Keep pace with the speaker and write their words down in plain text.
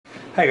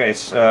Hi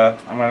guys,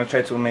 I'm gonna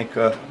try to make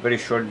a very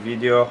short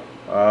video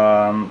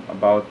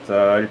about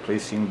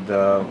replacing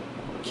the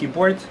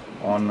keyboard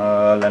on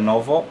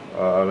Lenovo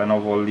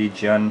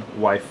Legion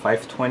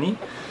Y520.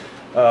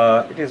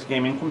 It is a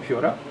gaming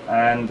computer,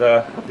 and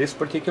this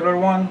particular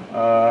one,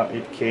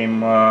 it came,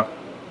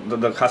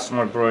 the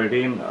customer brought it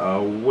in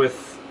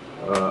with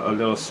a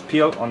little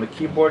spill on the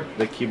keyboard.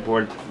 The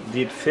keyboard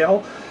did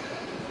fail.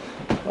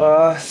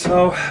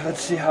 So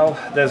let's see how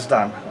that's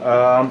done.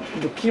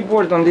 The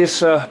keyboard on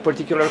this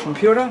particular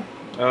computer,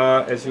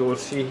 as you will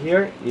see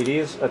here, it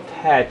is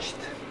attached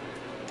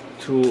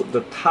to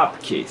the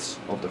top case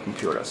of the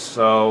computer.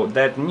 So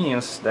that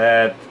means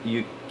that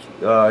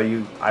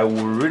I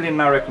would really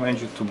not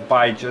recommend you to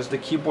buy just the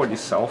keyboard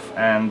itself,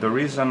 and the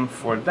reason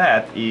for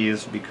that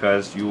is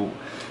because you'll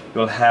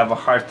have a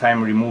hard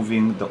time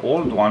removing the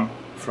old one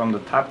from the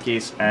top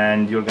case,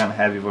 and you're gonna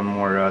have even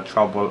more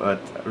trouble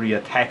at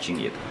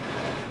reattaching it.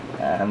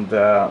 And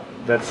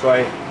that's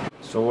why.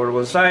 So where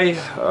was I?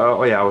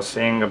 Oh yeah, I was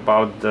saying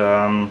about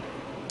the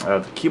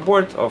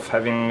keyboard, of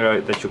having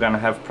that you're gonna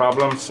have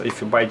problems if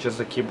you buy just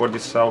the keyboard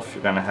itself.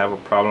 You're gonna have a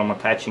problem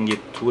attaching it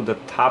to the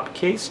top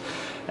case,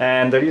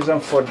 and the reason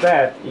for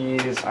that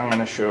is I'm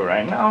gonna show you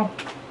right now.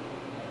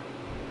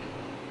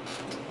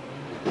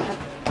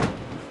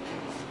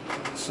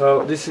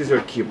 So this is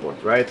your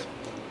keyboard right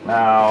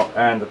now,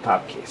 and the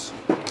top case.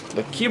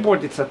 The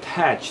keyboard is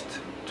attached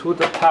to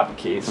the top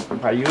case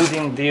by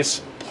using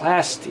these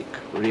plastic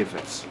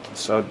rivets.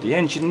 So the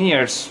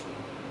engineers,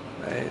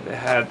 they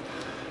had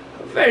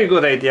a very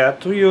good idea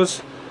to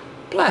use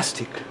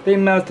plastic. They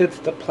melted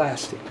the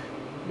plastic.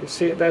 You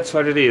see, that's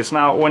what it is.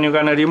 Now when you're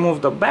gonna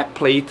remove the back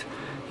plate,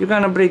 you're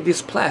gonna break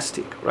this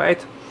plastic,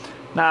 right?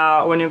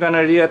 Now when you're gonna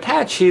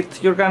reattach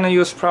it, you're gonna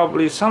use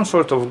probably some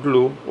sort of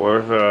glue,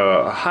 or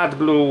hot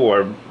glue,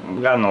 or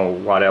I don't know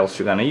what else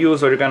you're gonna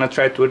use, or you're gonna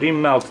try to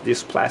remelt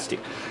this plastic.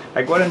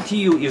 I guarantee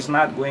you it's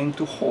not going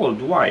to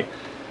hold. Why?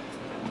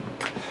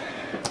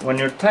 When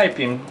you're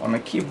typing on a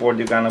keyboard,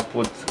 you're gonna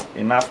put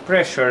enough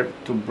pressure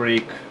to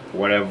break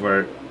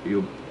whatever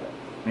you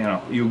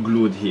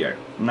glued here.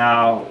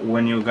 Now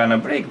when you're gonna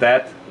break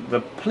that,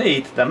 the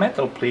plate, the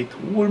metal plate,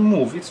 will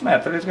move. It's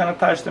metal, it's gonna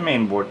touch the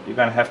main board. You're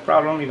gonna have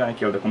problem, you're gonna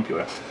kill the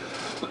computer.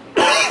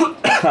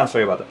 I'm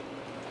sorry about that.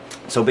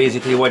 So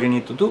basically what you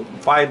need to do,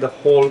 buy the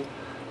whole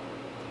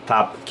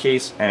top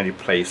case and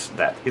replace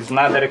that. It's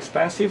not that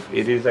expensive.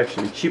 It is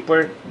actually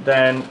cheaper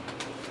than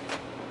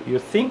you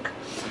think.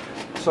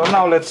 So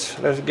now let's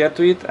get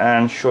to it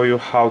and show you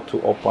how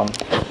to open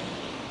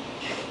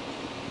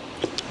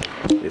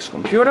this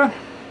computer.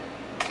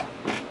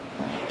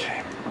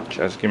 Okay,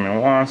 just give me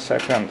 1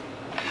 second.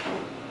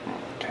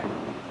 Okay.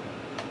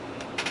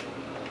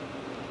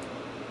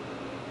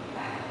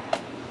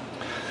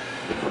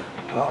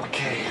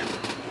 Okay.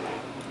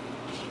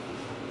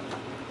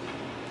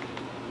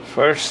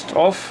 First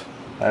off,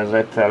 as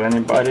I tell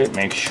anybody,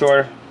 make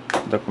sure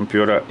the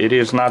computer, it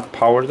is not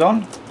powered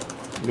on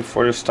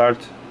before you start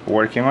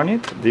working on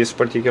it. This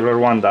particular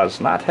one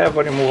does not have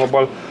a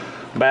removable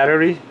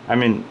battery. I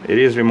mean, it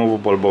is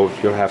removable, but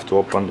you'll have to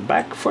open the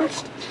back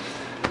first.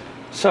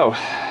 So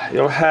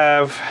you'll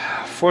have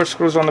 4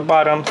 screws on the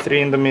bottom,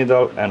 3 in the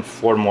middle, and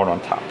 4 more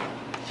on top.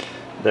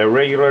 The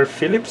regular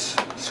Phillips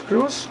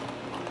screws.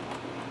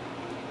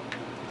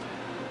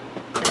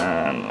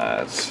 And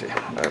let's see,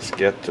 let's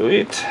get to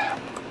it.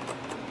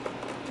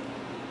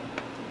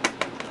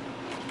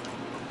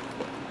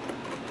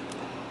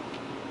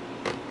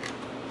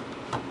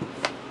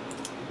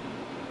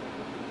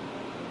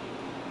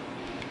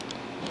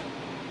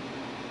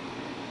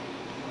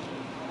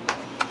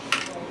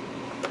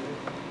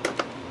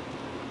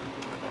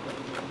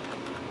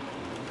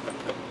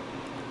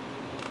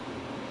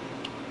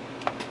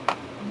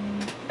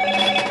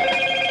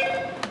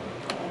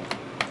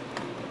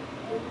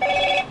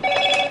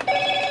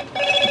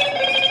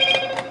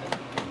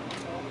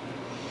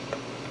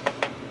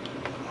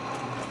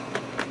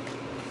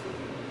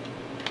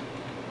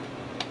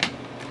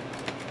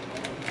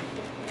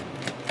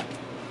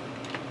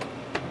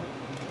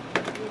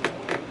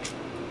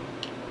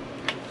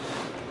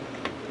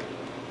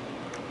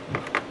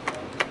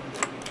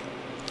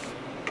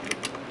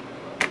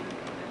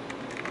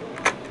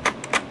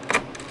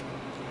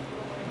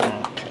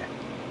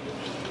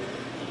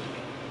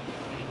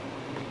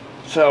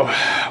 So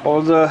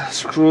all the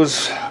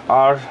screws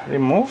are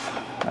removed.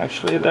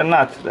 Actually they're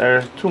not, there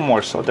are 2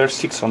 more, so there's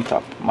 6 on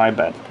top, my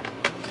bad.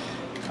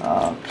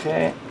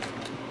 Okay,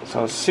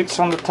 so 6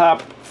 on the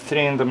top,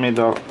 3 in the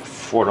middle,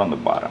 4 on the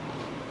bottom.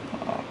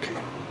 Okay,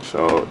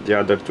 so the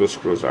other 2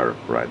 screws are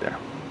right there.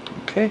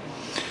 Okay,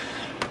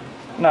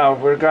 now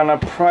we're gonna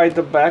pry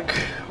the back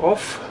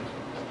off.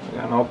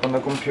 We're gonna open the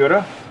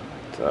computer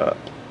at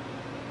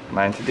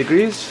 90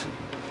 degrees.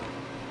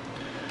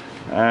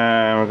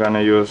 And we're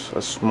gonna use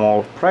a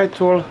small pry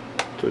tool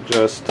to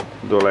just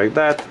do like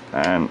that,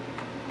 and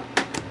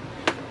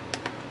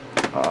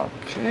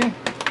okay,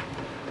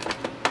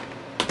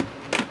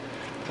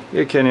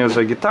 you can use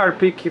a guitar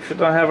pick if you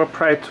don't have a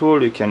pry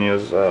tool. You can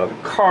use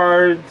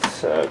cards,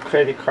 it's a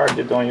credit card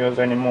you don't use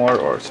anymore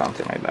or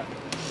something like that.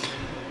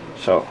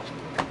 So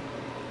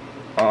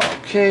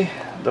okay,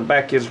 the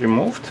back is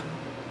removed.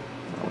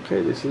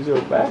 Okay, this is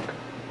your back.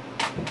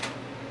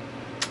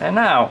 And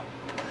now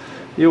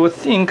you would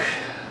think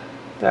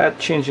that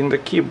changing the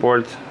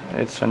keyboard,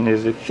 it's an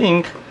easy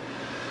thing.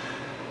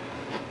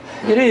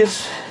 It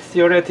is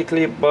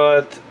theoretically,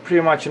 but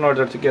pretty much in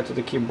order to get to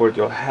the keyboard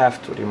you'll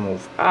have to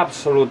remove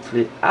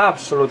absolutely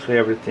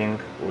everything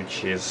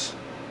which is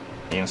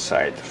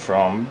inside,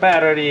 from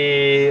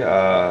battery,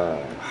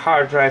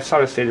 hard drive,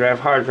 solid state drive,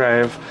 hard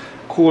drive,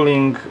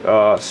 cooling,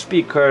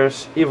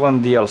 speakers,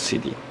 even the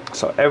LCD.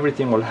 So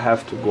everything will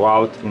have to go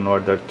out in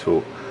order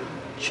to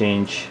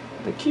change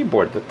the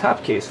keyboard, the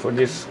top case for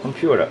this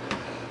computer.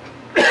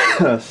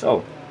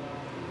 So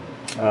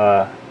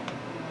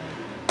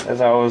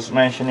as I was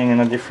mentioning in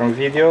a different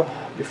video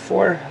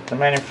before, the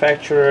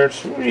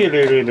manufacturers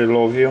really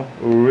love you,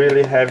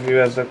 really have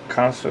you as a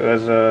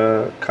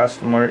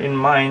customer in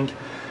mind,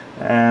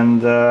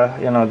 and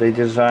you know, they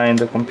design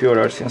the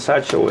computers in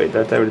such a way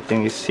that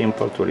everything is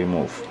simple to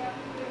remove.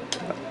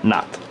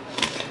 Not,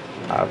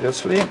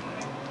 obviously.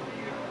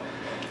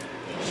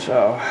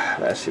 So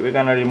let's see, we're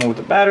gonna remove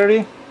the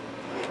battery.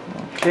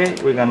 Okay,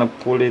 we're gonna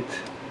pull it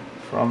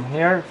from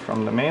here,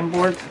 from the main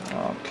board.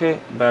 Okay,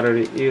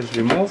 battery is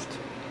removed.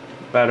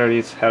 Battery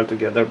is held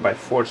together by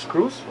 4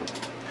 screws.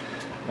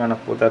 I'm gonna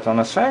put that on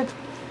the side.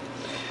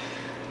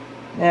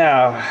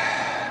 Now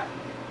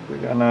we're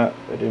gonna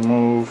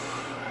remove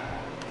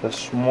the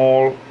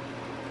small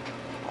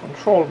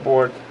control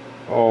board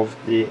of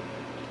the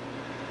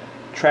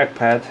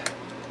trackpad.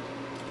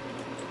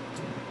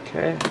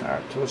 Okay, there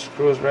are 2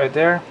 screws right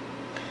there.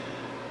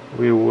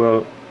 We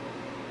will,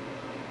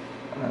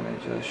 let me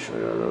just show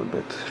you a little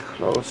bit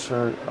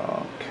closer.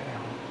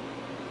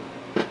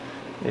 Okay,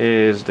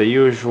 is the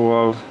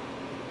usual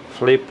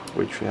flip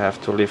which we have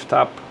to lift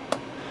up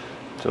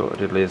to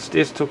release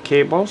these 2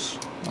 cables.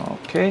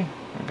 Okay,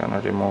 we're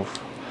gonna remove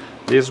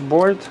this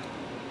board.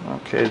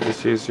 Okay,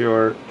 this is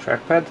your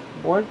trackpad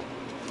board.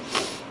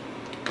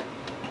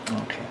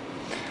 Okay,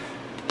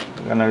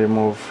 we're gonna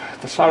remove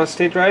the solid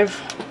state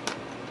drive.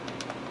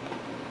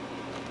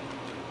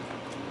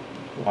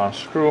 1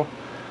 screw,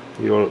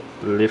 you'll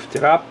lift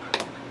it up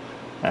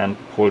and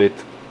pull it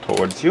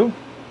towards you.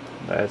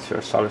 That's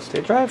your solid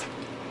state drive.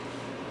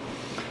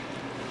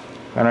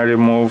 Gonna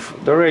remove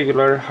the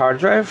regular hard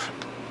drive.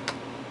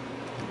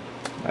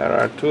 There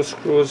are 2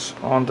 screws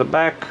on the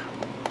back.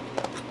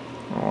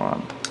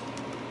 1,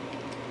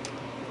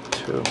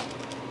 2,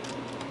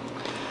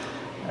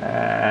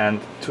 and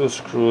 2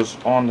 screws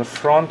on the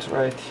front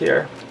right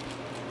here.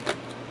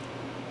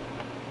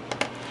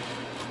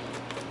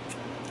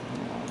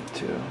 1,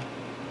 2.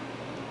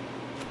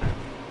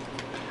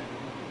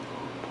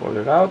 Pull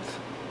it out.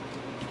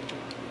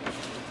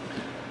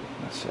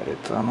 Let's set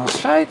it on the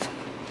side.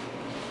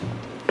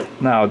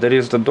 Now there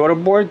is the daughter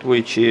board,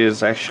 which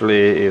is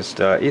actually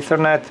the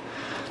Ethernet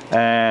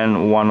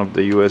and one of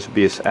the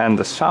USBs and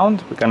the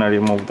sound. We're gonna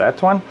remove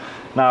that one.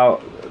 Now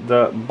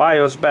the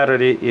BIOS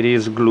battery, it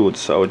is glued,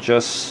 so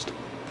just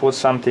put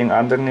something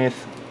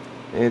underneath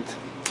it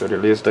to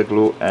release the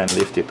glue and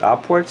lift it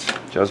upwards,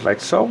 just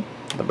like so.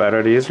 The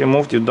battery is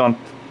removed. You don't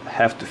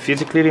have to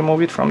physically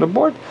remove it from the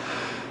board.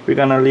 We're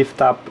gonna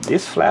lift up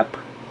this flap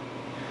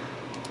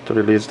to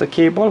release the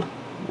cable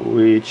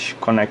which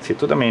connects it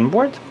to the main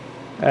board.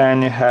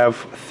 And you have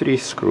 3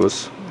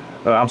 screws,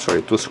 I'm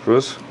sorry, 2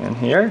 screws in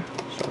here.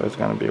 So it's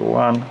gonna be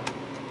 1,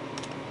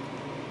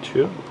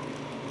 2.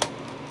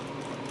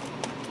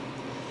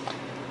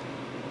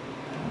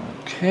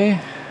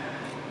 Okay.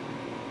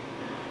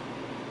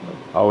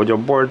 Audio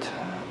board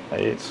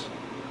is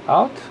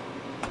out.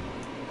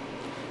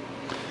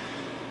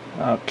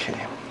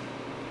 Okay.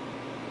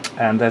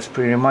 And that's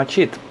pretty much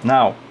it.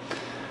 Now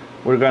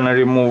we're gonna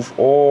remove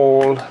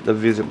all the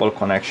visible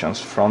connections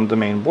from the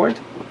main board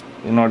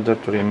in order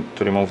to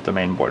remove the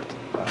main board.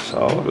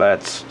 So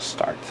let's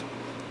start.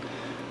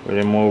 We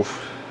remove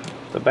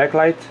the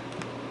backlight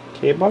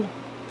cable.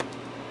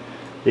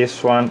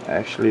 This one,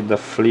 actually the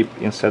flip,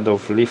 instead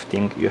of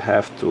lifting, you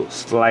have to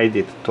slide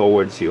it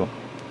towards you.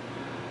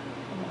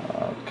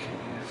 Okay,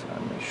 so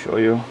let me show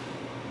you.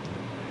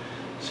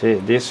 See,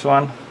 this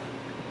one,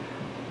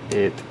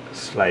 it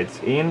slides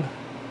in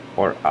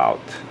or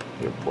out.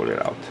 You pull it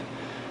out.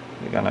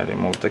 We're gonna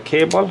remove the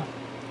cable.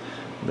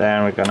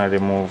 Then we're gonna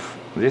remove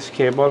this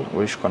cable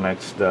which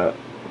connects the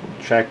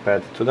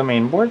trackpad to the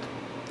main board.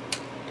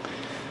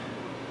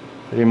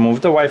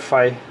 Remove the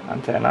Wi-Fi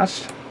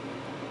antennas.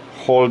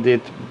 Hold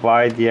it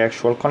by the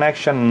actual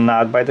connection,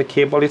 not by the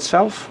cable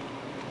itself.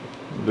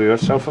 Do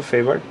yourself a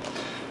favor.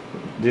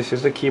 This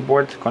is the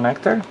keyboard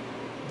connector.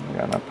 I'm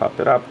gonna pop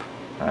it up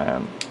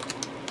and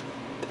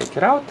take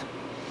it out.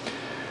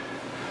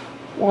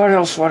 What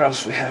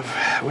else we have?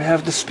 We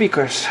have the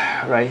speakers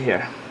right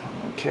here.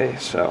 Okay,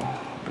 so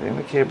bring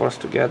the cables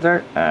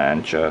together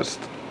and just,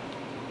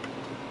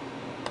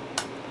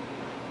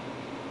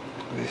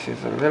 this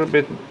is a little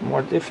bit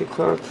more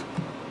difficult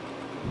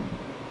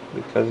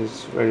because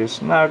it's very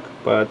snug,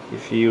 but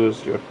if you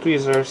use your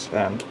tweezers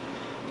and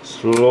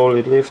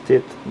slowly lift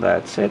it.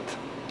 That's it.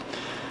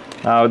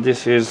 Now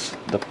this is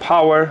the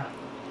power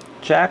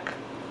jack.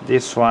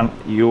 This one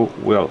you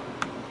will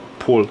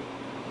pull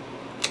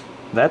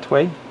that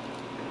way.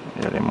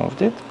 You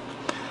removed it.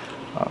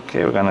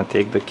 Okay, we're gonna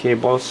take the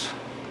cables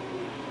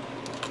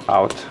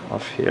out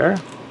of here.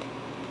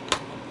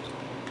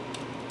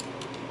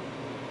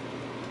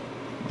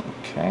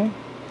 Okay.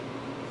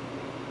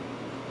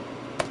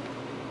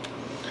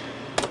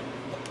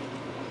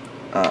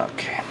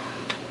 Okay.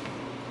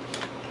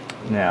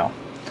 Now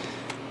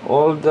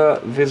all the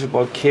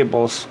visible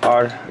cables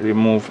are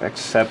removed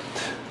except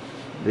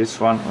this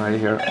one right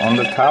here on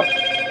the top,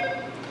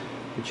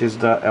 which is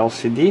the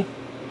LCD.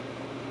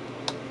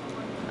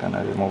 I'm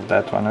gonna remove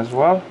that one as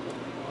well.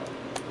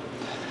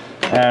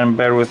 And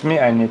bear with me,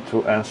 I need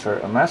to answer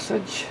a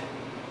message.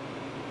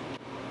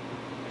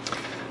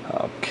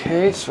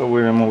 Okay, so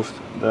we removed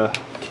the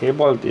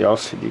cable, the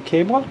LCD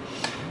cable,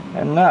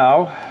 and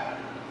now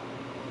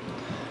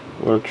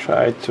we'll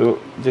try to,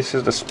 this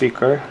is the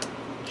speaker,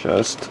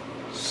 just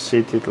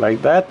sit it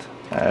like that,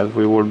 as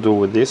we will do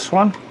with this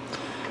one.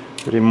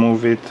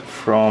 Remove it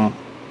from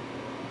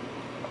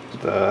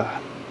the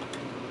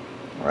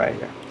right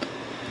here.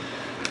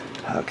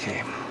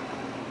 Okay,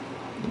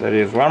 there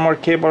is one more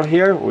cable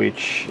here,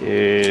 which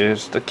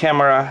is the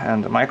camera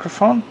and the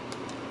microphone.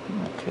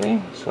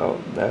 Okay,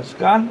 so that's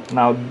gone.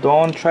 Now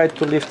don't try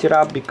to lift it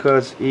up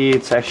because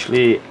it's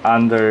actually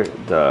under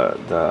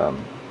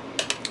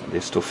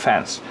these two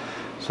fans,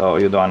 so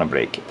you don't want to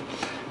break it.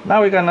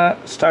 Now we're gonna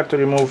start to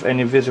remove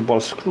any visible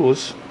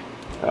screws.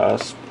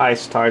 I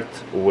start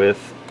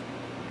with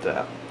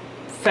the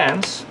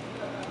fans.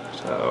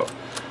 So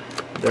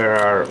there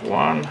are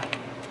 1,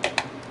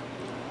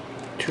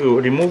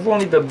 2. Remove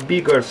only the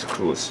bigger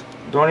screws.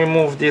 Don't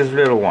remove these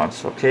little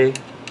ones, okay?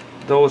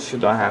 Those you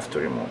don't have to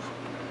remove.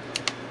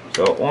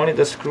 So only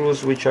the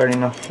screws which are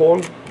in a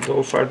hole,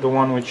 those are the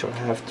ones which you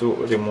have to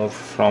remove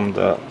from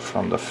the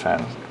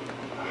fan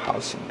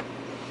housing.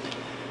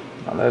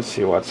 Now let's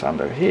see what's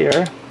under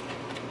here.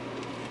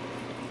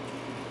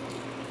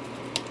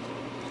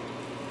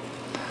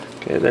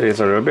 Okay, there is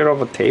a little bit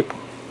of a tape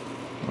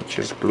which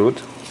is glued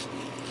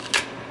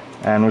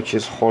and which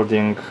is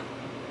holding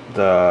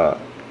the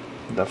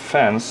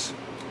fans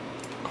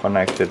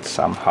connected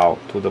somehow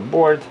to the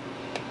board.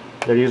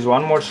 There is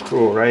one more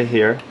screw right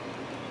here.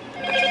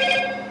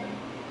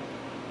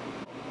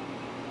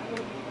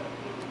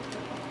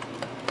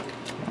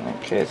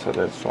 Okay, so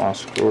that's one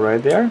screw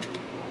right there.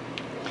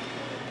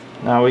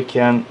 Now we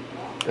can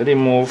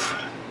remove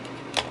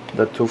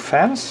the two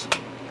fans.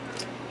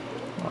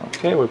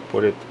 Okay, we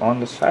put it on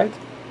the side.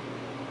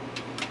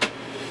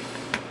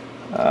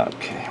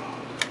 Okay,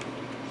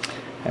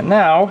 and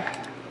now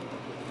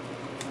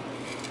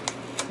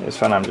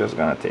this one I'm just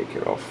gonna take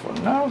it off for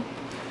now.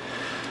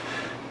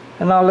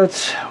 And now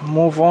let's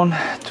move on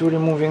to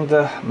removing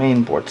the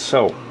main board.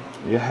 So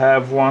you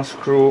have one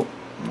screw.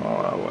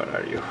 Where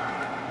are you?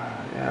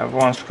 You have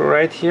one screw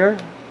right here,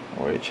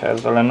 which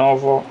has the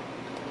Lenovo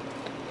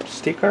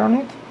sticker on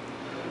it.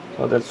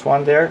 So that's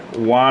one there.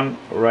 One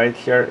right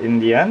here in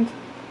the end.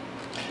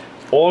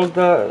 All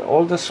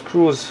the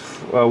screws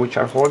which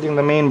are holding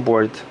the main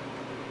board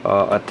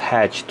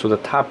attached to the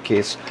top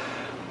case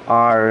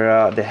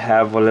are they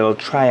have a little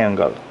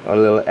triangle, a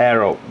little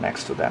arrow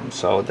next to them,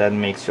 so that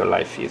makes your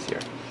life easier.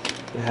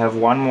 You have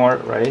one more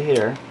right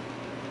here.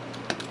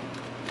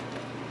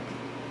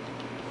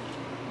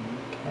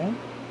 Okay,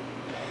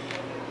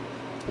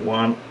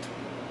 one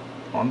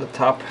on the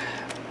top,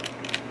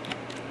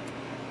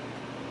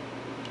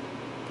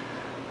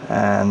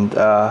 and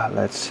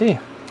let's see.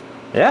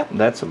 Yeah,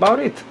 that's about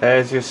it.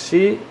 As you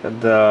see,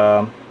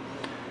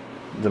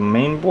 the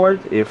main board,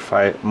 if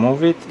I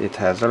move it, it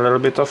has a little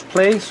bit of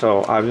play,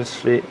 so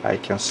obviously I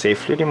can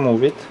safely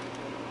remove it.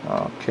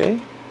 Okay,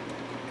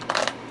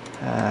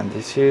 and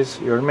this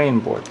is your main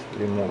board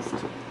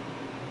removed.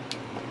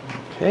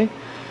 Okay,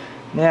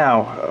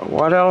 now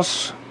what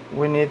else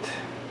we need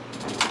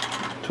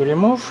to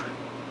remove?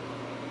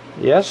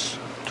 Yes,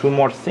 two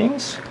more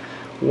things.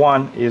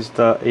 One is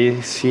the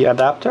AC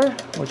adapter,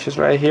 which is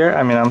right here.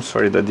 I'm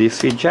sorry, the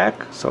DC jack.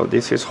 So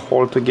this is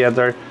held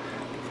together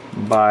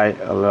by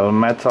a little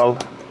metal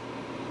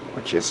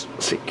which is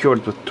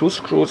secured with two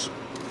screws.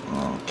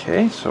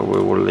 Okay, so we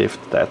will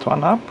lift that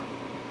one up,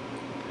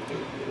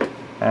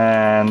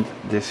 and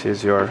this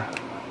is your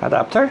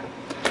adapter.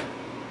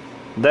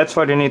 That's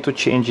what you need to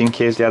change in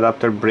case the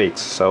adapter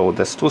breaks. So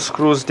there's two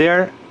screws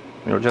there,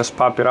 you'll just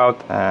pop it out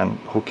and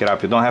hook it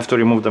up. You don't have to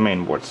remove the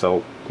main board,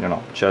 so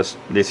just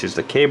this is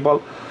the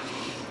cable.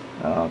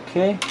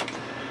 Okay,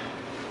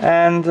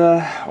 and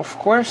of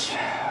course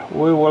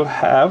we will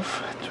have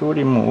to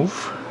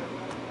remove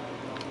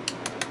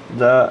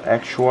the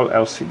actual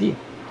LCD.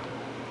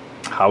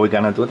 How are we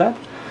gonna do that?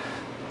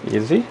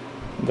 Easy.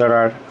 There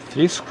are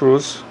 3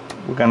 screws.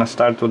 We're gonna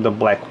start with the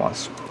black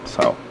ones.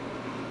 So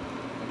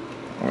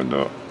we'll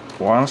do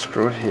 1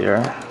 screw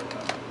here,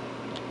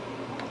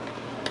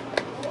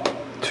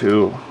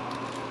 2,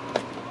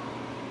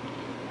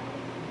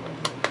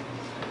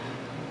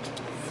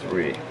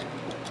 3,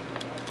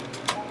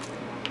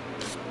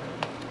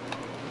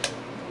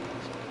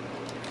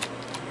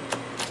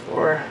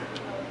 4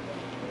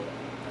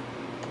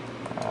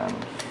 and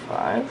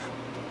 5.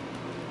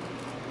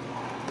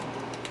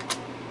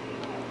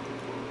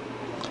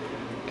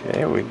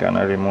 Okay, we're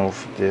gonna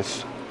remove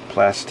this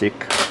plastic.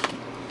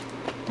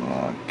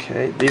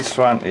 Okay, this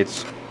one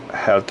it's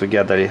held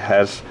together. It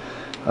has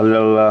a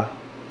little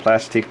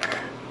plastic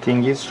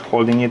thingies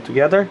holding it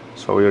together,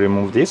 so we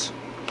remove this.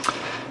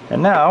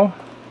 And now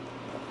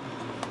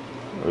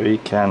we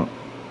can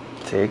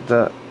take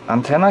the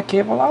antenna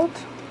cable out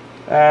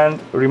and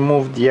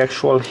remove the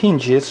actual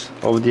hinges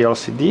of the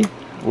LCD,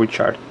 which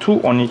are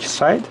 2 on each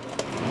side.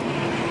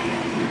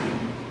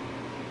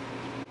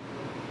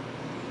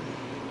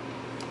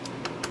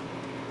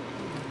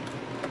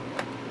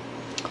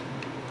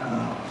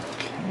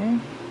 Okay,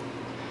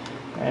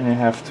 and you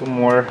have 2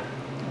 more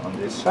on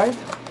this side.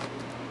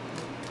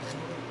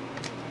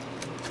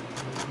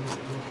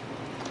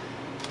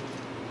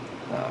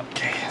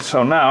 Okay,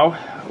 so now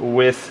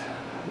with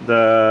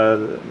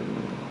the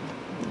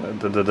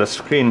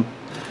screen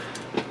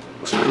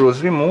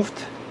screws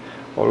removed,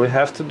 all we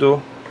have to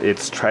do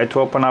is try to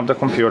open up the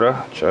computer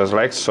just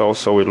like so,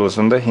 so we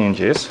loosen the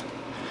hinges.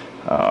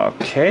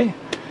 Okay,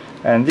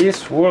 and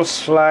this will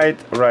slide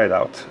right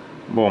out.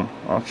 Boom.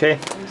 Okay,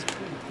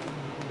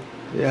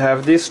 you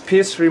have this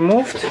piece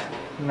removed.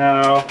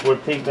 Now we'll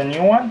take the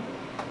new one.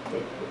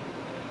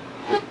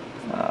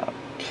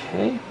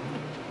 Okay,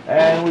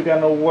 and we're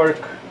gonna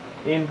work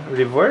in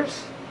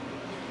reverse.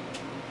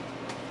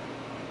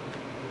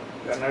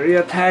 Gonna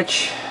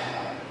reattach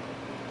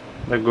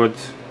the good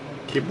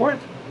keyboard.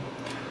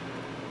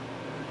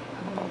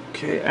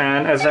 Okay,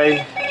 and as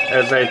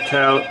I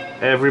tell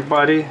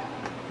everybody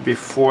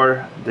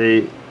before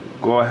they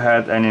go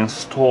ahead and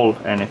install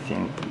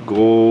anything,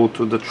 go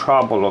to the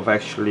trouble of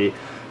actually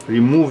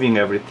removing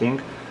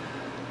everything,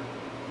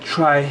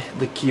 try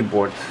the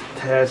keyboard,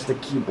 test the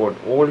keyboard.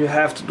 All you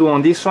have to do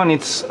on this one,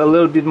 it's a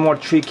little bit more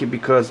tricky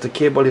because the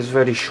cable is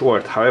very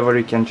short. However,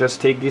 you can just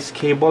take this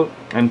cable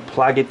and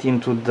plug it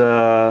into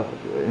the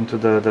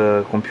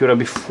computer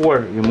before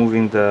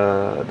removing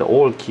the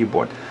old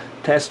keyboard.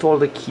 Test all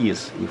the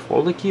keys. If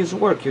all the keys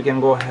work, you can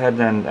go ahead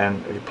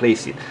and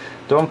replace it.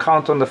 Don't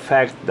count on the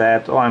fact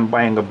that, oh, I'm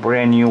buying a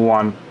brand new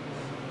one,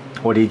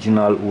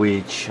 original,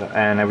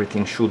 and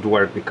everything should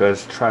work,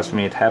 because trust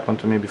me, it happened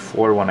to me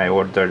before when I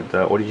ordered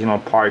the original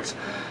parts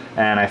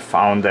and I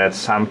found that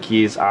some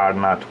keys are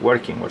not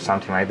working or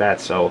something like that.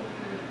 So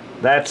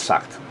that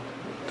sucked,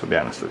 to be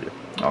honest with you.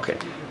 Okay,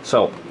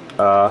 so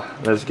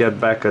let's get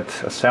back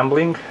at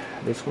assembling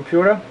this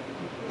computer.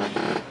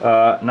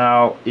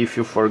 Now, if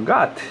you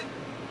forgot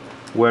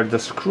where the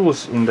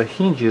screws in the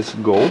hinges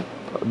go,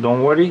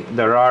 don't worry,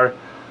 there are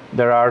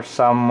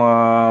some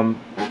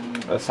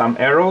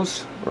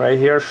arrows right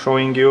here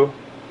showing you,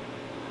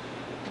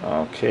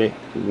 okay,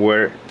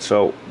 where,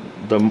 so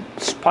the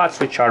spots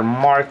which are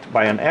marked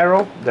by an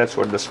arrow, that's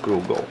where the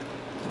screw go.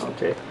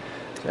 Okay,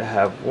 so I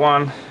have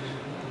 1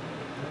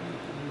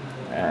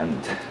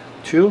 and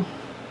 2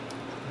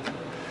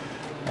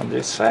 on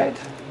this side,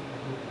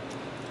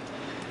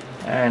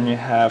 and you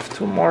have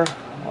 2 more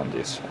on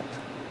this side.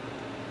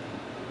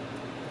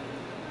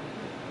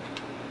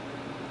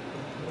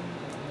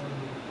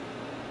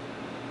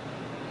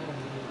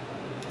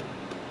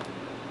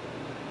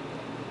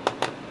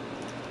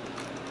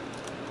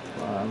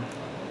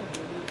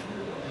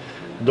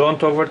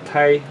 Don't over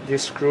tie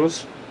these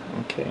screws.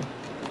 Okay,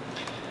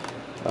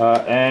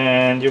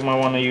 and you might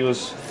want to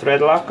use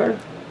thread locker,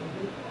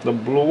 the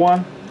blue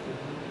one,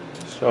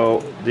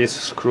 so these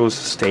screws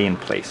stay in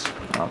place.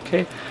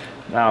 Okay,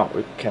 now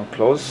we can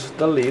close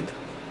the lid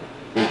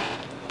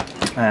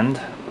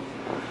and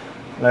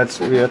let's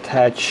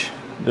reattach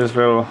this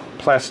little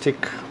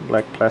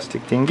black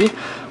plastic thingy.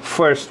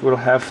 First we'll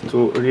have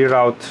to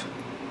reroute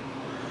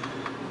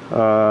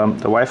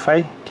the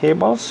Wi-Fi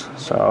cables,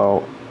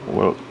 so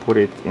we'll put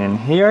it in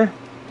here.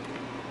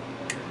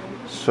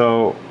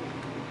 So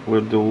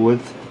we'll do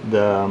with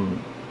the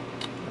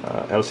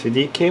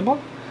LCD cable,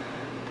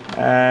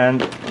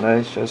 and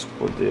let's just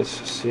put this,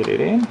 sit it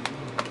in.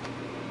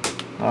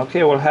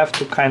 Okay, we'll have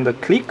to kind of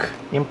click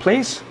in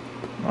place.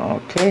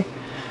 Okay,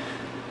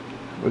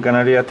 we're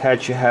gonna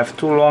reattach. You have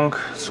 2 long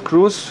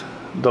screws.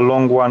 The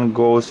long one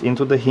goes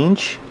into the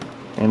hinge,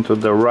 into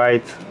the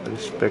right,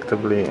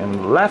 respectively,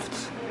 and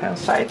left hand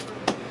side.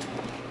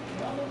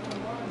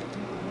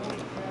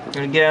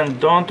 Again,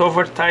 don't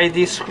over tie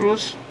these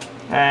screws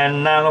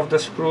and none of the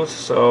screws,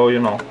 so you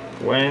know,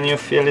 when you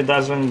feel it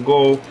doesn't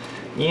go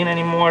in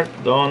anymore,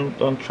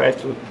 don't try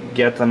to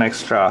get an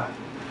extra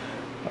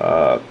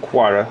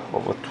quarter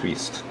of a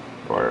twist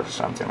or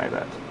something like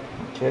that.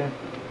 Okay,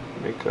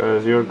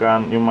 because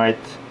you might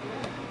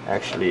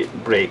actually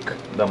break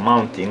the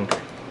mounting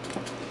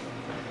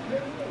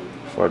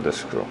for the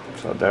screw.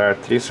 So there are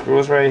 3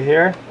 screws right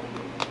here.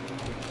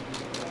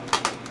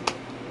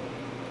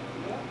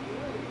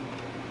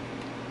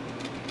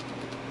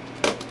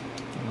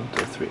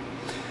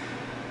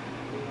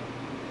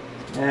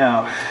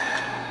 Now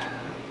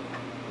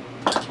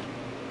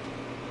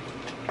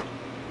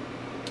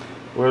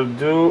we'll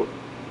do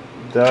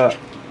the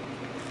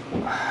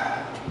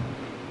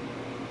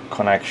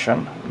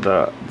connection,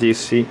 the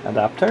DC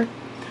adapter.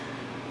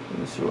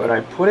 Let's see where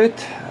I put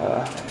it.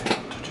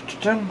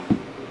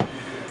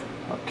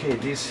 Okay,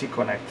 DC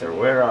connector,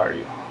 where are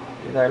you?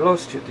 Did I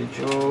lose you? Did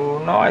you?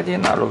 No, I did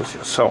not lose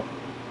you. So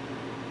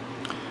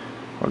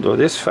we'll do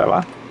this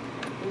fella.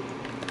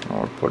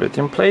 We'll put it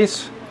in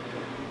place.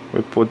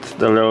 We put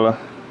the little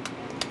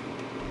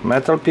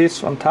metal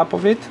piece on top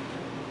of it.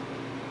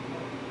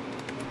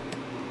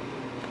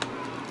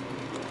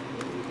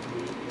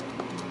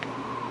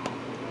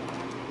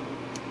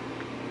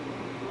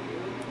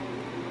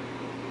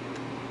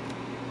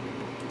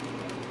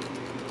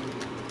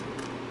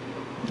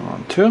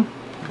 One, two.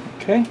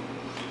 Okay.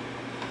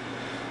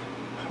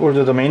 We'll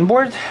do the main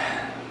board.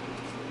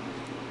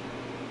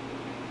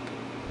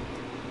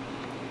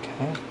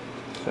 Okay.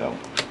 So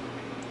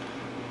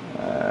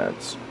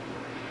let's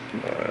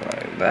go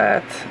like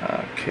that.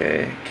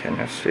 Okay. Can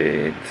you see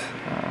it?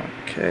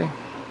 Okay.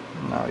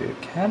 Now you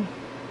can.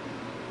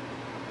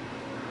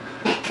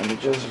 Let me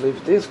just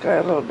leave this guy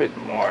a little bit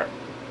more.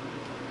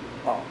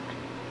 Oh,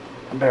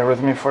 bear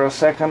with me for a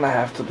second. I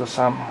have to do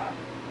some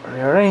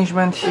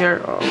rearrangement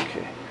here.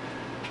 Okay.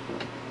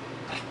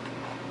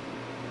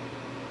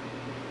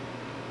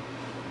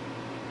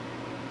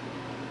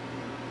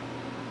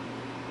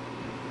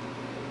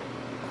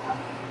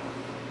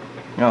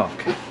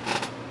 Okay,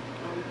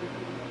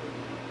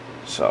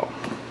 so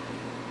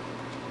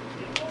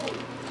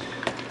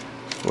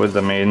with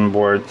the main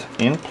board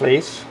in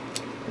place,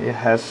 it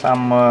has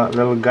some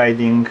little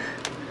guiding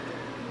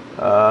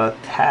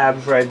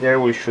tabs right there.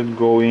 We should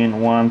go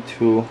in 1,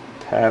 2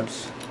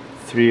 tabs,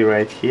 3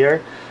 right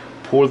here.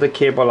 Pull the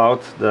cable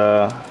out,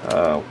 the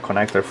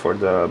connector for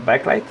the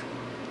backlight,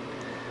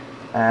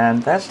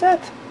 and that's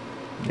that.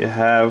 You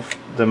have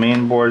the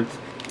main board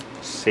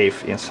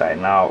safe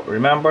inside. Now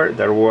remember,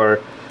 there were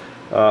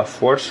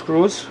 4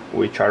 screws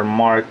which are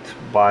marked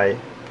by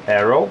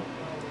arrow,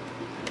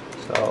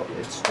 so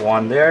it's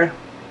 1 there,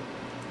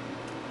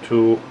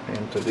 2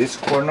 into these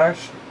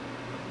corners,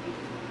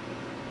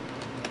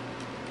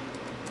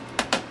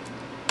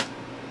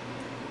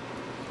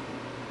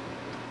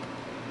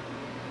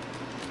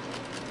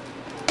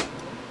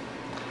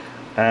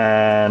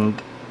 and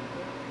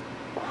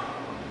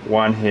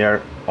 1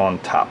 here on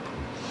top.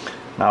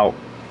 Now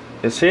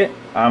you see,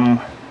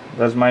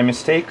 that's my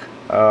mistake.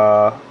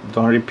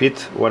 Don't repeat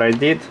what I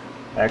did.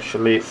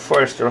 Actually,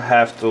 first you'll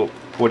have to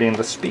put in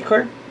the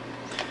speaker.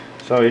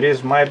 So it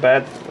is my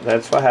bad.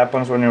 That's what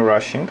happens when you're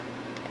rushing.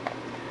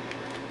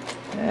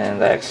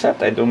 And I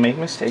accept I do make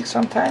mistakes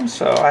sometimes,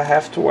 so I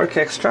have to work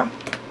extra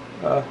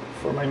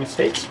for my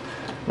mistakes.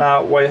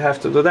 Now why you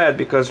have to do that?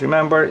 Because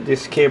remember,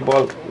 this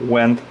cable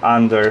went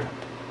under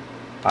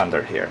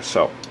here.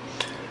 So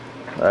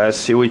let's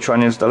see which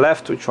one is the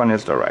left, which one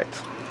is the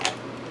right.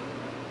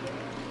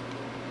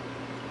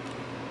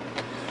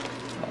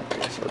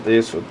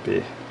 This would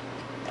be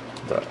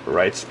the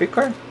right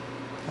speaker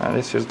and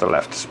this is the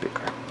left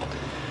speaker.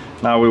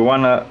 Now we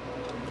want to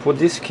put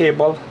this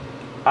cable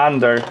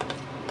under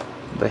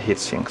the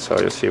heatsink, so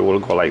you see we'll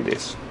go like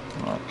this.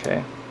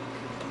 Okay,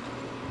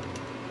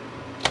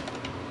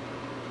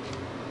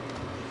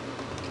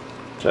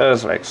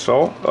 just like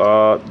so.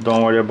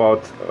 Don't worry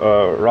about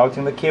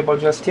routing the cable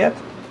just yet.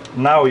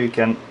 Now you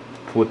can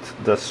put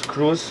the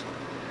screws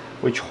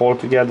which hold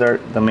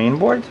together the main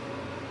board,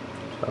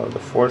 so the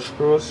 4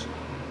 screws.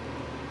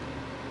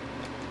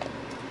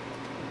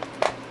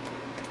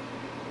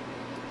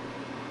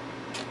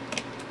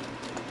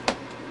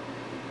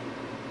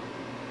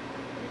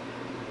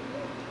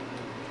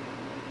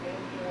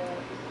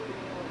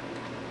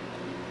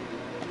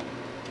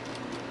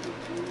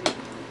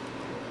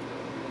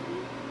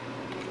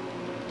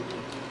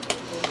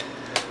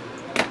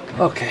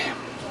 Okay,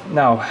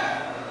 now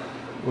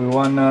we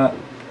wanna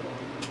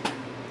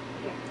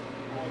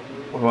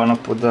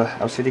put the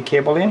LCD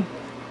cable in,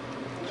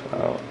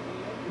 so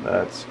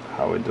that's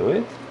how we do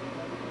it,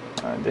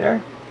 right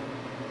there.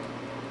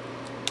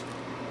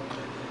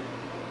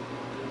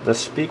 The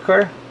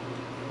speaker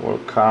will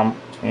come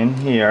in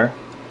here,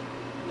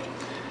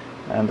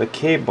 and the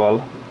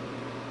cable,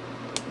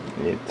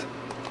 it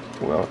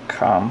will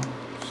come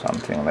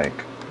something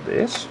like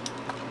this,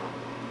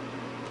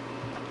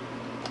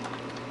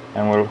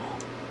 and we'll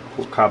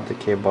hook up the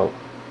cable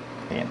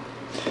in.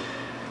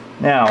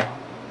 Now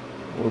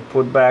we'll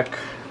put back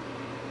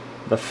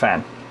the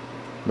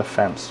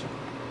fans.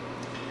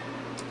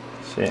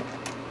 See,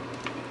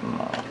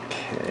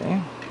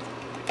 okay,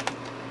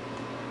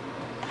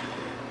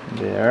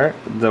 there.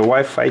 The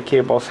Wi-Fi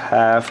cables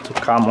have to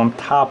come on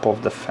top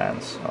of the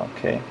fans.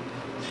 Okay,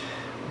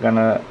 we're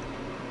gonna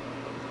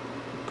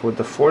put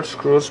the 4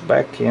 screws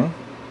back in.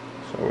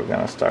 So we're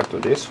gonna start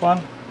with this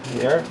one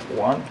here.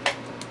 1,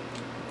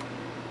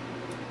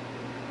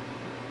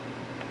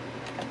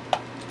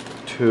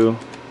 2,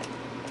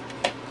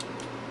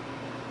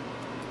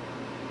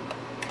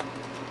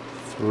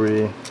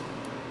 3,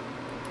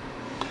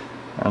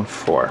 and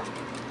 4.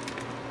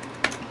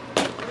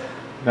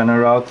 I'm gonna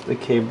route the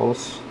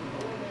cables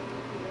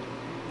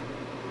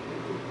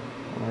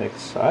like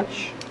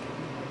such.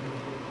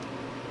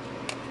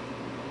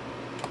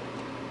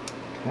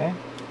 Okay.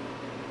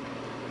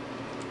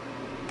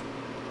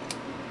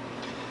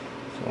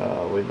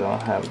 So we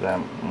don't have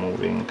them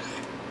moving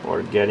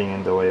or getting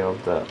in the way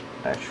of the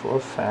actual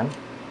fan.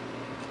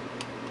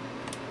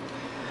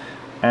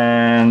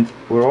 And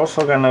we're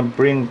also gonna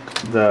bring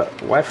the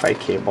Wi-Fi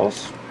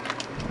cables,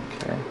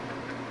 okay,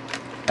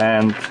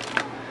 and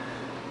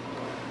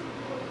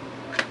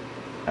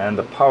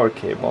the power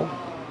cable.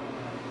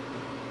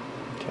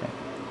 Okay,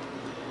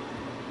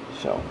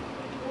 so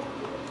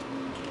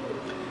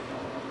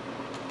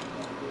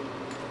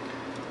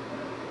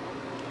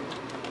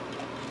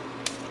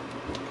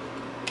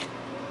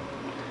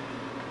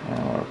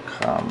and we'll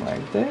come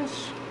like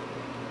this,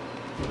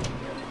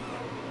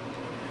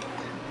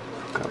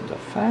 hook up the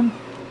fan,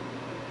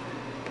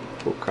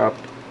 hook up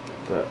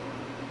the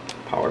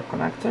power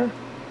connector.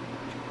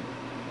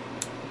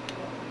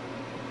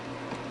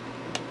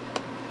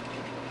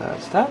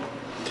 That's that.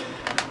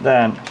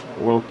 Then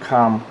we'll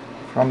come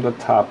from the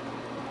top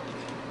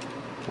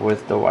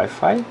with the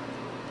Wi-Fi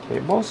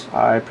cables.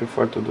 I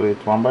prefer to do it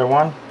one by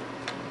one.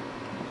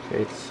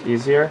 Okay, it's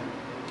easier.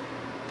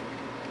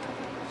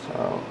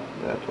 So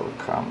that will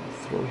come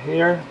through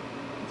here.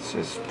 This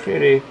is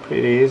pretty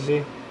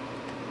easy.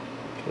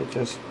 Okay,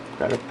 just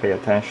gotta pay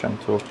attention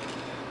to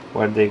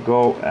where they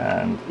go,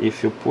 and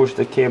if you push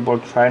the cable,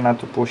 try not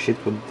to push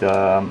it with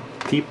the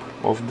tip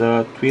of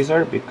the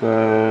tweezer,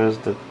 because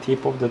the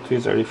tip of the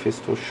tweezer, if it's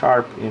too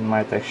sharp, it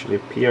might actually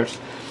pierce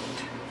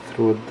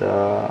through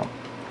the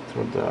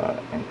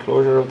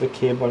enclosure of the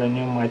cable, and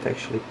you might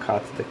actually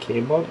cut the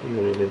cable.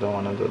 You really don't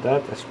want to do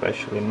that,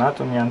 especially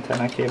not on the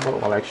antenna cable,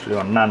 or actually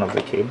on none of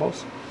the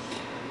cables.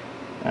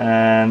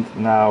 And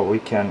now we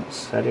can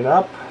set it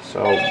up.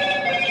 So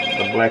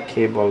the black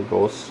cable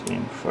goes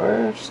in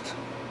first,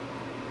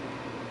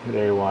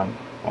 gray one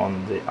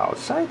on the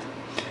outside,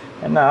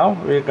 and now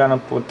we're gonna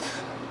put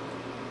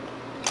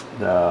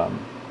the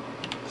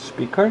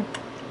speaker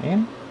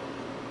in,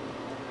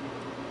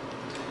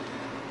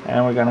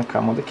 and we're gonna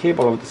come with the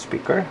cable of the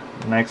speaker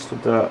next to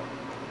the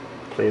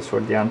place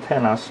where the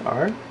antennas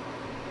are,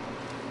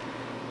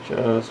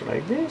 just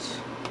like this,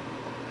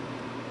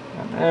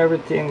 and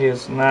everything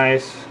is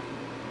nice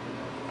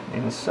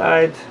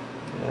inside.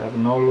 You have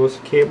no loose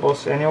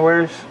cables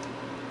anywhere.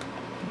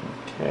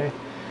 Okay,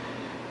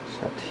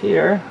 set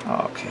here.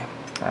 Okay,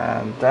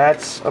 and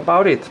that's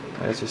about it,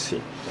 as you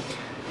see.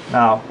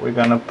 Now we're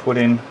gonna put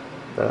in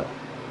the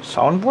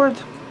soundboard.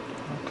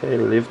 Okay,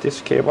 lift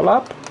this cable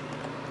up,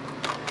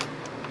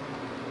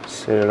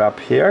 set it up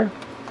here.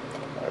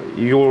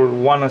 You'll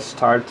want to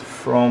start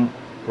from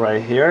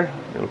right here.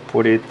 You'll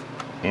put it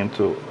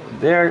into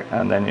there,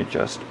 and then you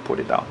just put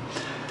it down.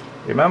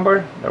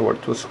 Remember, there were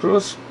 2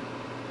 screws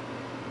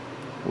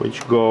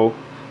which go,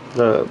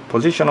 the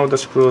position of the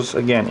screws,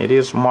 again, it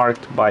is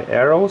marked by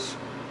arrows,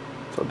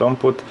 so don't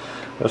put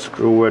a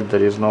screw where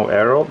there is no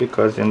arrow,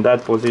 because in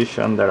that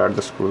position there are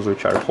the screws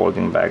which are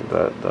holding back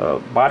the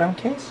bottom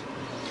case.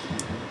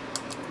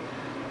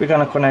 We're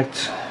gonna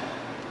connect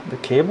the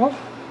cable,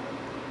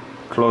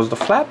 close the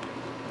flap,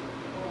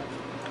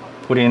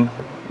 put in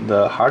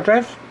the hard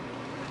drive.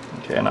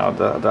 Okay, now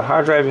the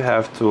hard drive, you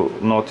have to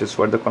notice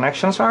where the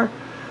connections are.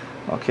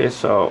 Okay,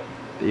 so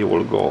you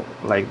will go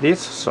like this,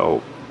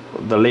 so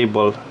the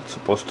label is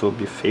supposed to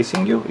be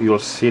facing you. You'll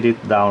sit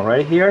it down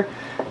right here,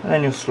 and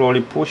then you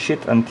slowly push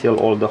it until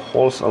all the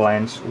holes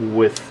aligns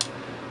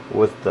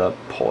with the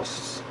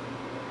posts.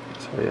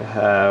 So you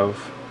have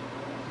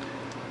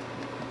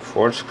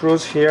 4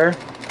 screws here.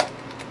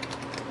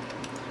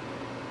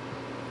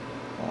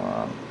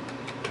 1,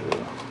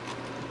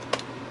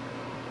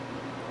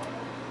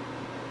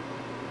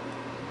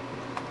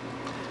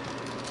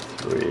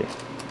 2, 3,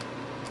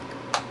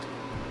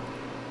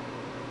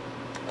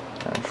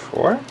 and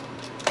 4.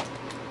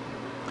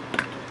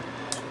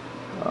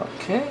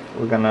 Okay,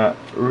 we're gonna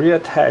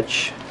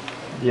reattach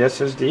the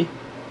SSD.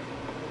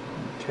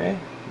 Okay,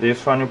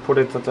 this one you put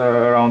it at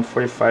around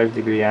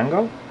 45-degree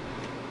angle,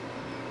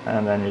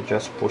 and then you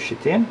just push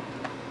it in.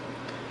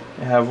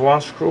 You have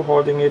 1 screw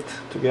holding it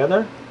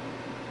together.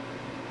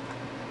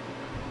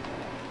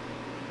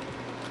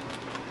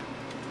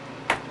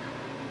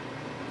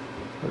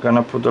 We're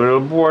gonna put a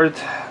little board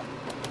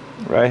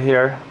right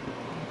here,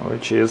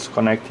 which is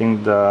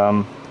connecting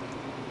the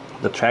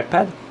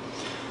trackpad.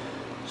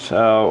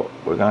 So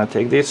we're gonna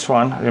take this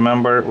one.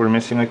 Remember, we're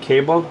missing a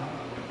cable,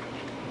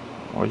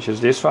 which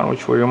is this one,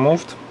 which we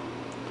removed.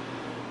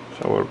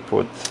 So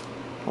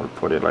we'll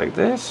put it like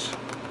this,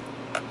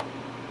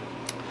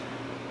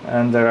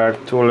 and there are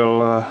 2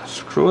 little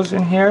screws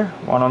in here,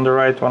 one on the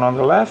right, one on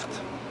the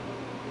left.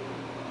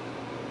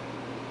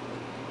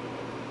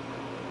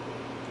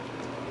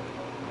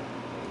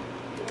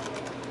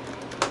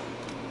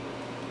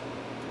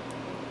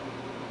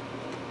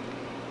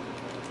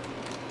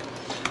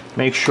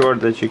 Make sure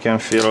that you can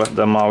feel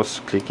the mouse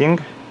clicking.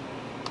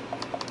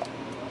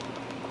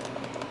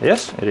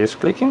 Yes, it is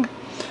clicking.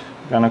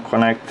 I'm gonna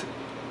connect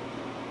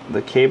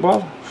the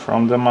cable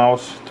from the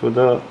mouse to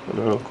the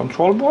little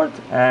control board,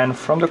 and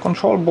from the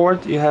control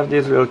board you have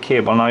this little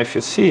cable. Now if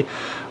you see,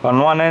 on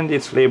one end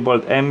it's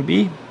labeled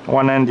MB,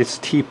 one end is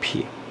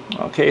TP.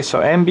 Okay,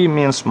 so MB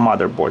means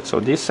motherboard, so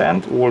this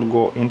end will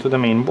go into the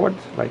main board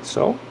like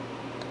so.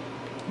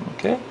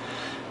 Okay,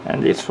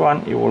 and this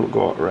one it will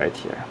go right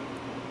here.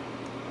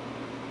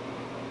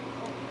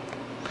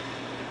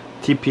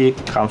 TP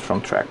comes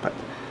from trackpad.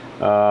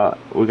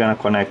 We're gonna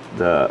connect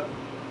the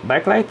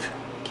backlight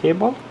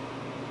cable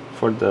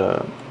for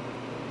the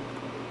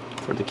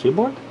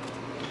keyboard,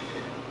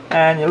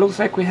 and it looks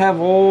like we have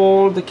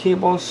all the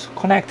cables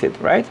connected.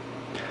 Right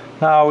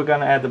now we're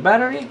gonna add the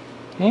battery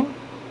in.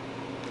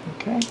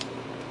 Okay,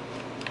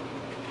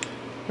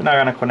 we're not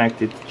gonna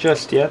connect it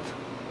just yet,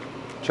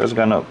 just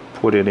gonna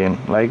put it in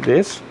like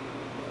this.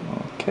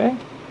 Okay,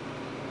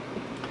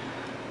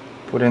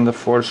 put in the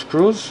 4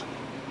 screws.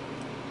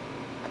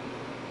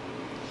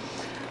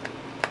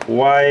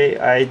 Why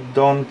I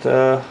don't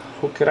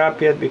hook it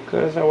up yet?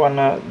 Because I want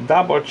to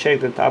double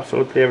check that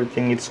absolutely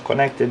everything is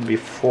connected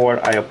before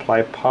I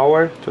apply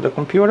power to the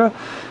computer.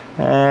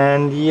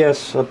 And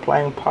yes,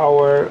 applying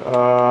power,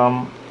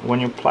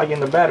 when you plug in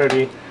the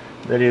battery,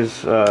 there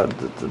is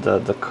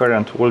the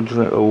current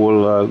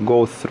will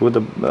go through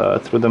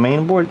the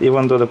main board.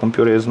 Even though the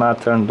computer is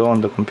not turned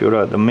on,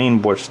 the main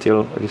board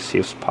still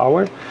receives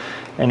power,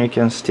 and you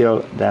can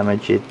still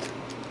damage it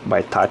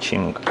by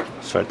touching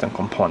certain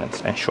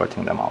components and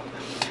shorting them out.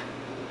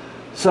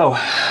 So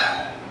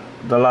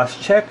the last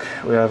check,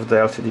 we have the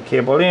LCD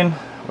cable in,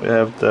 we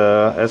have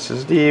the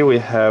SSD, we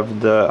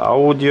have the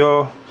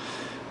audio,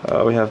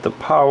 we have the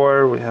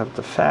power, we have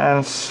the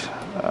fans.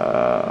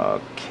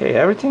 Okay,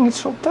 everything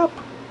is hooked up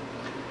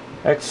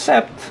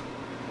except,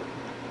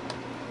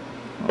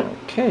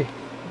 okay,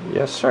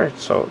 yes sir,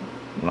 so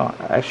no,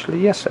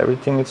 actually yes,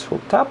 everything is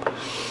hooked up.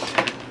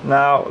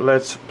 Now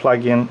let's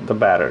plug in the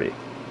battery.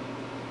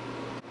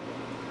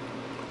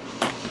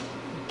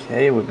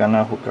 Okay, we're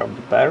gonna hook up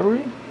the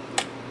battery.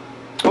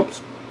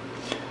 Oops,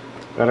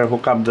 gotta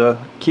hook up the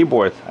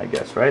keyboard, I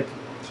guess, right?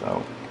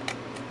 So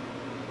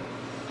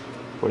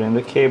put in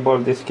the cable.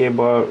 This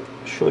cable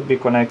should be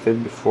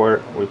connected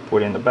before we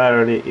put in the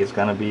battery. It's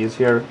gonna be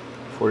easier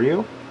for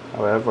you.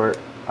 However,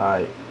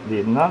 I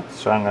did not,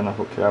 so I'm gonna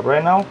hook it up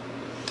right now.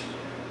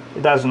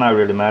 It does not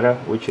really matter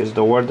which is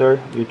the order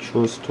you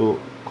choose to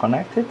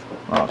connect it.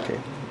 Okay,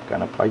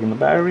 gonna plug in the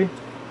battery.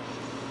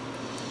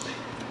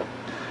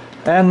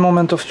 And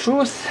moment of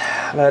truth,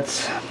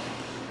 let's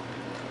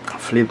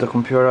flip the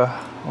computer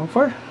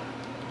over,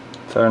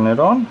 turn it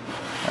on,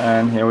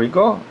 and here we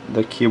go,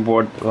 the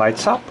keyboard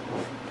lights up.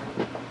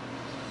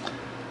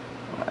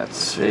 Let's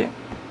see,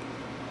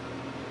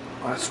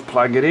 let's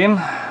plug it in,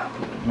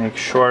 make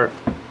sure,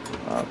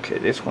 okay,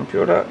 this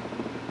computer,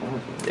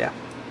 yeah,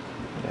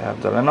 we have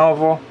the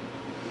Lenovo.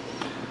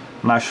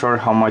 Not sure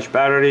how much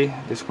battery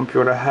this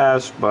computer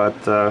has,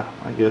 but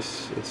I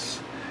guess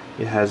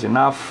it has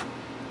enough.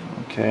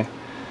 Okay,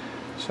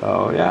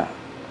 so yeah,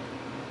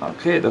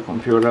 okay, the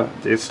computer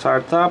did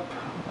start up.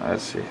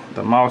 Let's see,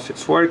 the mouse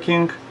is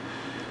working,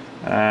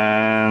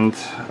 and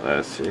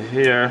let's see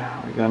here,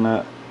 we're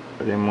gonna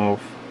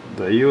remove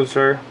the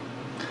user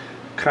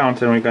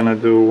count, and we're gonna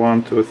do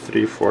 1 2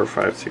 3 4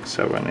 5 6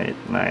 7 8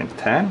 9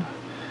 10,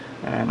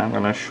 and I'm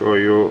gonna show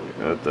you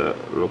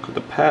look at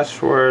the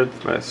password.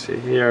 Let's see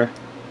here,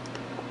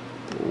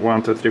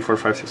 1 2 3 4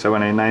 5 6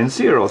 7 8 9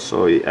 0,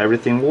 so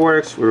everything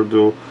works. We'll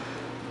do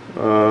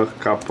a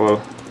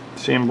couple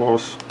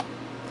symbols.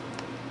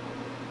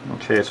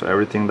 Okay, so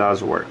everything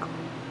does work.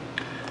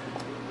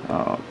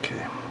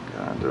 Okay,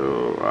 gonna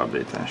do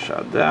update and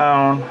shut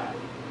down.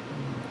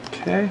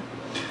 Okay,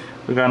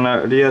 we're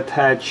gonna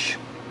reattach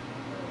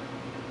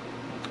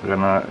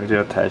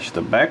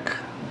the back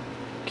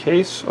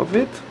case of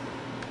it,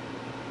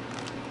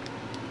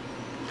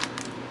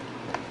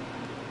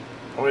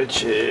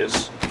 which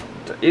is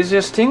the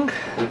easiest thing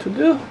to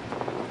do,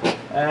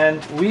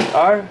 and we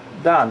are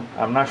done.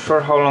 I'm not sure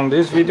how long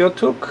this video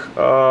took.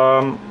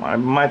 I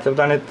might have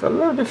done it a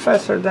little bit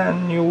faster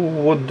than you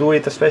would do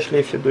it, especially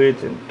if you do it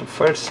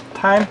for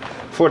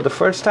the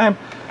first time.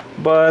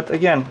 But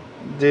again,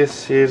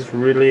 this is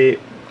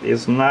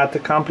not a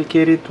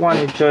complicated one.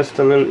 It's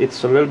a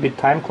little bit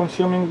time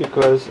consuming,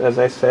 because as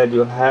I said,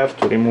 you'll have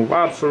to remove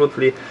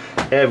absolutely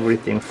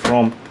everything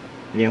from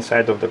the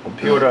inside of the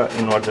computer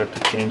in order to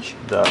change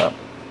the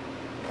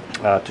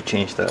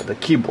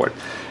keyboard.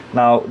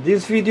 Now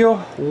this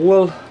video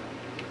will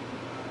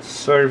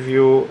serve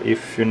you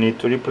if you need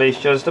to replace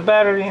just the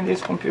battery in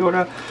this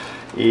computer,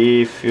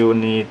 if you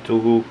need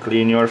to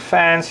clean your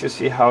fans, you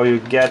see how you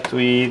get to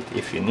it,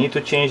 if you need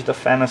to change the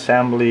fan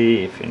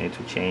assembly, if you need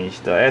to change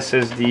the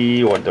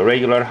SSD or the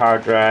regular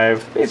hard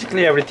drive,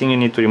 basically everything you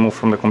need to remove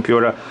from the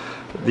computer.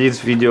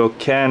 This video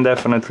can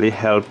definitely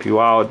help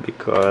you out,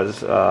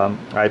 because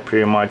I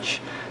pretty much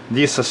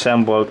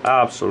disassembled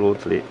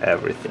absolutely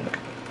everything.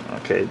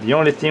 Okay, the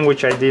only thing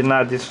which I did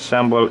not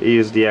disassemble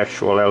is the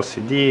actual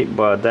LCD,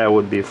 but that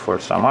would be for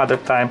some other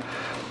time.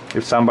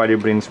 If somebody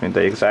brings me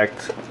the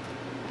exact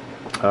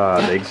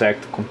the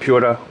exact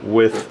computer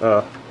with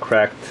a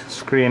cracked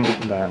screen,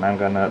 then I'm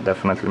gonna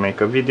definitely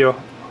make a video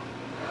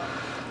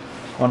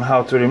on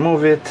how to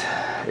remove it.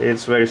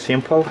 It's very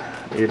simple.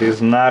 It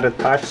is not a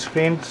touch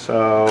screen,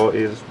 so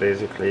it's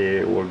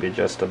basically will be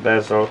just a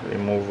bezel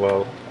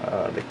removal,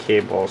 the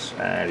cables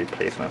and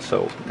replacement.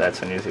 So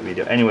that's an easy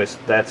video. Anyways,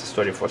 that's a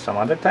story for some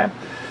other time.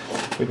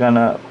 We're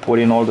gonna put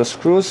in all the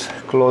screws,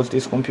 close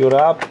this computer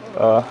up,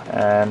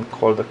 and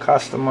call the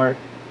customer,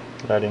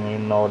 letting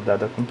him know that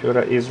the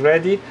computer is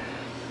ready.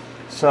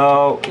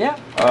 So yeah,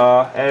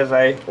 as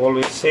I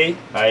always say,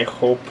 I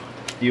hope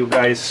you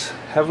guys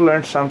have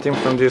learned something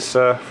from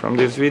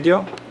this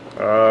video.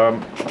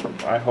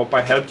 I hope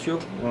I helped you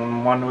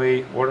in one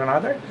way or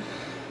another.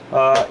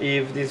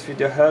 If this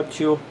video helped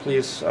you,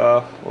 please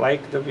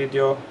like the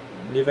video,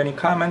 leave any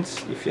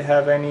comments if you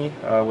have any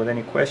with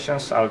any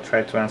questions. I'll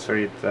try to answer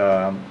it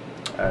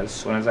as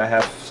soon as I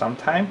have some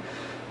time.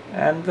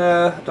 And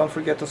don't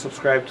forget to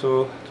subscribe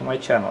to my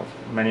channel.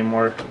 Many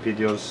more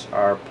videos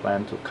are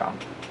planned to come.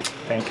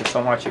 Thank you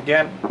so much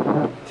again.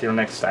 Till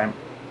next time.